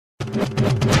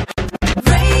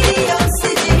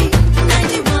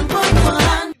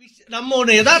நம்ம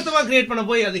ஒன்று யதார்த்தமாக கிரியேட் பண்ண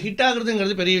போய் அது ஹிட்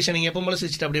ஆகுறதுங்கிறது பெரிய விஷயம். நீங்கள் எப்போ போல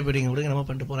சிரிச்சுட்டு அப்படியே போயிடுங்க, விடுங்க நம்ம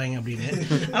பண்ணிட்டு போகிறாங்க அப்படின்னு.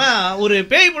 ஆனால் ஒரு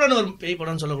பேய்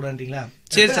படம்னு சொல்லக்கூடாதுங்களா?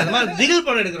 சரி சார், அந்த மாதிரி திகில்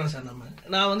படம் எடுக்கிறோம் சார்.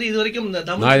 நான் வந்து இது வரைக்கும் இந்த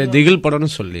தமிழ் திகில் படம்னு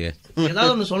சொல்லியே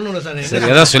ஏதாவது ஒன்று சொல்லணும் சார்.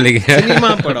 ஏதாவது சொல்லிங்க.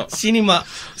 சினிமா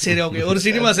சரி, ஓகே. ஒரு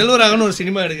சினிமா செல்வராகவன் ஒரு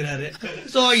சினிமா எடுக்கிறாரு.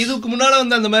 ஸோ இதுக்கு முன்னால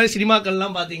வந்து அந்த மாதிரி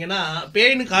சினிமாக்கள்லாம் பார்த்தீங்கன்னா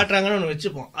பேய்னு காட்டுறாங்கன்னு ஒன்று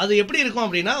வச்சுப்போம். அது எப்படி இருக்கும்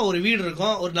அப்படின்னா, ஒரு வீடு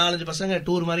இருக்கும், ஒரு 4-5 பசங்க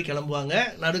டூர் மாதிரி கிளம்புவாங்க,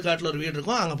 நடுக்காட்டில் ஒரு வீடு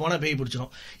இருக்கும், அங்கே போனால் பேய்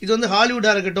பிடிச்சிடும். இது வந்து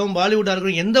ஹாலிவுட்டாக இருக்கட்டும், பாலிவுட்டாக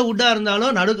இருக்கட்டும், எந்த வுட்டாக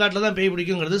இருந்தாலும் நடுக்காட்டில் தான் பேய்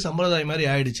பிடிக்குங்கிறது சம்பிரதாயம் மாதிரி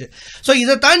ஆயிடுச்சு. ஸோ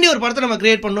இதை தாண்டி ஒரு படத்தை நம்ம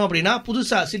கிரியேட் பண்ணோம் அப்படின்னா,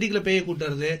 புதுசாக சிட்டிக்குள்ள பேயை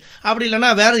கூட்டுறது, அப்படி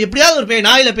இல்லைன்னா வேற எப்படியாவது ஒரு பேய்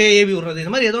நாயில பேய் ஏவி விடுறது,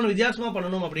 இந்த மாதிரி ஏதோ ஒன்று வித்தியாசமா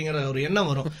பண்ணணும் அப்படிங்கிற ஒரு எண்ணம்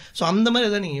வரும். ஸோ அந்த மாதிரி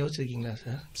ஏதாவது நீங்க யோசிச்சிருக்கீங்களா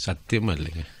சார்? சத்தியமா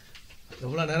இல்லைங்க.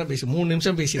 எவ்வளவு நேரம் பேசி 3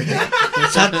 நிமிஷம் பேசியிருக்கேன்,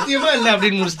 சத்தியமா இல்லை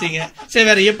அப்படின்னு முடிச்சிட்டீங்க. சரி,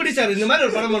 வேற எப்படி சார் இந்த மாதிரி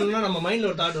ஒரு படம் பண்ணணும்னா நம்ம மைண்ட்ல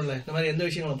ஒரு தாட் இல்லை, இந்த மாதிரி எந்த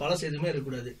விஷயங்களும் பழசு எதுவுமே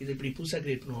இருக்கக்கூடாது, இது இப்படி புதுசா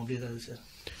கிரியேட் பண்ணுவோம் அப்படி ஏதாவது சார்?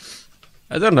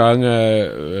 அதான்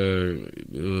நாங்கள்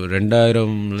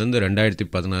 2000லேருந்து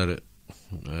 2016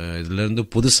 இதுலேருந்து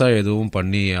புதுசாக எதுவும்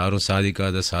பண்ணி யாரும்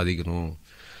சாதிக்கணும்,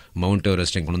 மவுண்ட்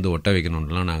எவரெஸ்ட்டை கொண்டு வந்து ஒட்ட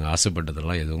வைக்கணும்லாம் நாங்கள்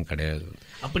ஆசைப்பட்டதெல்லாம் எதுவும் கிடையாது.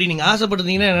 அப்படி நீங்கள்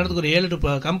ஆசைப்பட்டிருந்தீங்கன்னா இடத்துக்கு ஒரு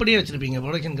 7-8 கம்பெனியே வச்சிருப்பீங்க,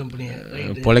 ப்ரொடக்ஷன் கம்பெனியை.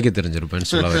 பொழைக்க தெரிஞ்சிருப்பேன்னு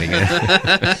சொல்ல வரீங்க.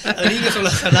 நீங்கள்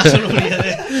சொல்ல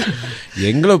முடியாது.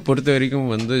 எங்களை பொறுத்த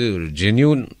வரைக்கும் வந்து ஒரு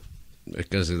ஜென்யூன்,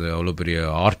 பிகாஸ் இது அவ்வளோ பெரிய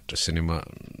ஆர்ட் சினிமா,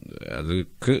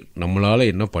 அதுக்கு நம்மளால்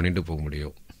என்ன பண்ணிட்டு போக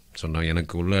முடியும் சொன்னால்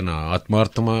எனக்கு நான்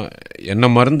ஆத்மார்த்தமாக என்னை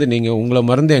மறந்து நீங்கள் உங்களை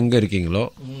மறந்து எங்கே இருக்கீங்களோ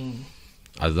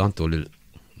அதுதான் தொழில்.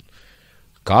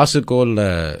 காசுக்கோ இல்லை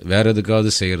வேறு எதுக்காவது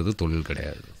செய்கிறது தொழில்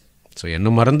கிடையாது. ஸோ என்னை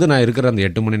மறந்து நான் இருக்கிற அந்த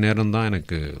 8 மணி நேரம் தான்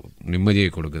எனக்கு நிம்மதியை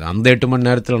கொடுக்குது. அந்த 8 மணி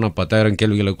நேரத்தில் நான் 10,000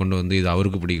 கேள்விகளை கொண்டு வந்து இது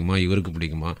அவருக்கு பிடிக்குமா இவருக்கு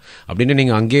பிடிக்குமா அப்படின்னு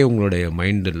நீங்கள் அங்கேயே உங்களுடைய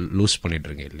மைண்டு லூஸ்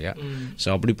பண்ணிட்டுருங்க இல்லையா? ஸோ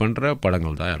அப்படி பண்ணுற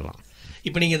படங்கள் தான் எல்லாம்.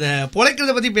 இப்போ நீங்கள் இந்த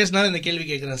பொழைக்கிறத பற்றி பேசினாலும் இந்த கேள்வி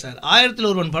கேட்குறேன் சார். 1000ல்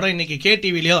ஒருவன் படம் இன்னைக்கு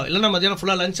KTVலையோ இல்லைன்னா மத்தியானம்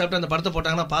ஃபுல்லாக லஞ்ச் சாப்பிட்டு அந்த படத்தை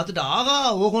போட்டாங்கன்னா பார்த்துட்டு ஆகா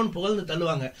ஓஹோன்னு புகழ்ந்து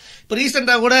தள்ளுவாங்க. இப்போ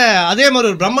ரீசெண்டாக கூட அதே மாதிரி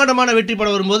ஒரு பிரம்மாண்டமான வெற்றி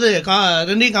படம் வரும்போது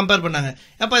ரெண்டையும் கம்பேர் பண்ணாங்க.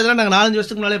 அப்போ இதெல்லாம் நாங்கள் 4-5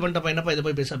 வருஷத்துக்கு முன்னாலே பண்ணிட்டப்பா, என்னப்பா இதை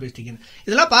போய் பேசிட்டீங்கன்னு.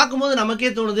 இதெல்லாம் பார்க்கும்போது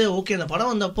நமக்கே தோணுது, ஓகே இந்த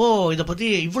படம் வந்தப்போ இதை பற்றி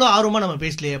இவ்வளோ ஆர்வமாக நம்ம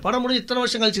பேசலையே, படம் முடிஞ்சு இத்தனை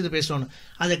வருஷம் கழிச்சு இது பேசணும்னு.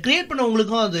 அதை கிரியேட் பண்ண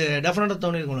உங்களுக்கும் அது டெஃபினட்டாக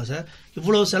தோணிருக்கணும் சார்.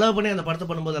 இவ்வளோ செலவு பண்ணி அந்த படத்தை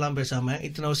பண்ணும்போது எல்லாம் பேசாமல்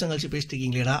இத்தனை வருஷம் கழிச்சு பேசிட்டு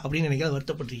இருக்கீங்களா அப்படின்னு நினைக்காத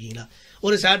வருத்தப்பட்டிருக்கீங்களா?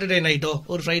 ஒரு சாட்டர்டே நைட்டோ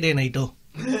ஒரு ஃப்ரைடே நைட்டோ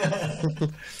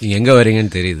நீங்க எங்க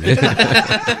வரீங்கன்னு தெரியுது.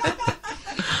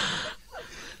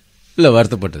 இல்ல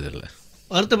வருத்தப்பட்டதே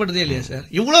இல்லையா சார்?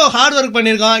 இவ்வளோ ஹார்ட் ஒர்க்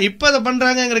பண்ணியிருக்கோம், இப்போ அதை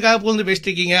பண்ணுறாங்கிறதுக்காக போந்து பேசிட்டு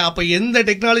இருக்கீங்க. அப்போ எந்த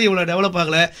டெக்னாலஜி இவ்வளோ டெவலப்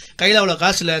ஆகலை, கையில் அவ்வளோ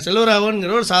காசு இல்லை,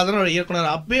 செல்வராகவன்கிற ஒரு சாதாரண இயக்குனர்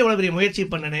அப்பயே இவ்வளோ பெரிய முயற்சி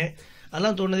பண்ணனே,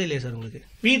 அதெல்லாம் தோணுதே இல்லையா சார் உங்களுக்கு?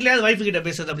 வீட்லயாவது வைஃபு கிட்ட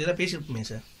பேசுறது அப்படி தான் பேசியிருப்போமே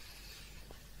சார்.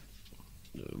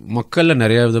 மக்களில்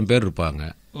நிறைய விதம் பேர் இருப்பாங்க,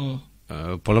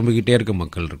 புலம்பிக்கிட்டே இருக்க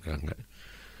மக்கள் இருக்காங்க,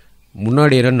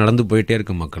 முன்னாடி என்ன நடந்து போயிட்டே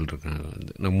இருக்க மக்கள் இருக்காங்க.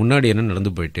 நான் முன்னாடி என்ன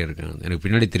நடந்து போயிட்டே இருக்கேன், எனக்கு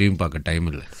பின்னாடி திரும்பி பார்க்க டைம்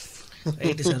இல்லை.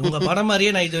 ரைட்டு சார், உங்கள் படம்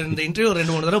மாதிரியே நான் இந்த இன்டர்வியூ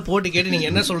 2-3 தடவை போட்டு கேட்டு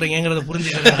நீங்கள் என்ன சொல்கிறீங்கிறத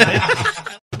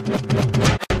புரிஞ்சுக்கிறேன்.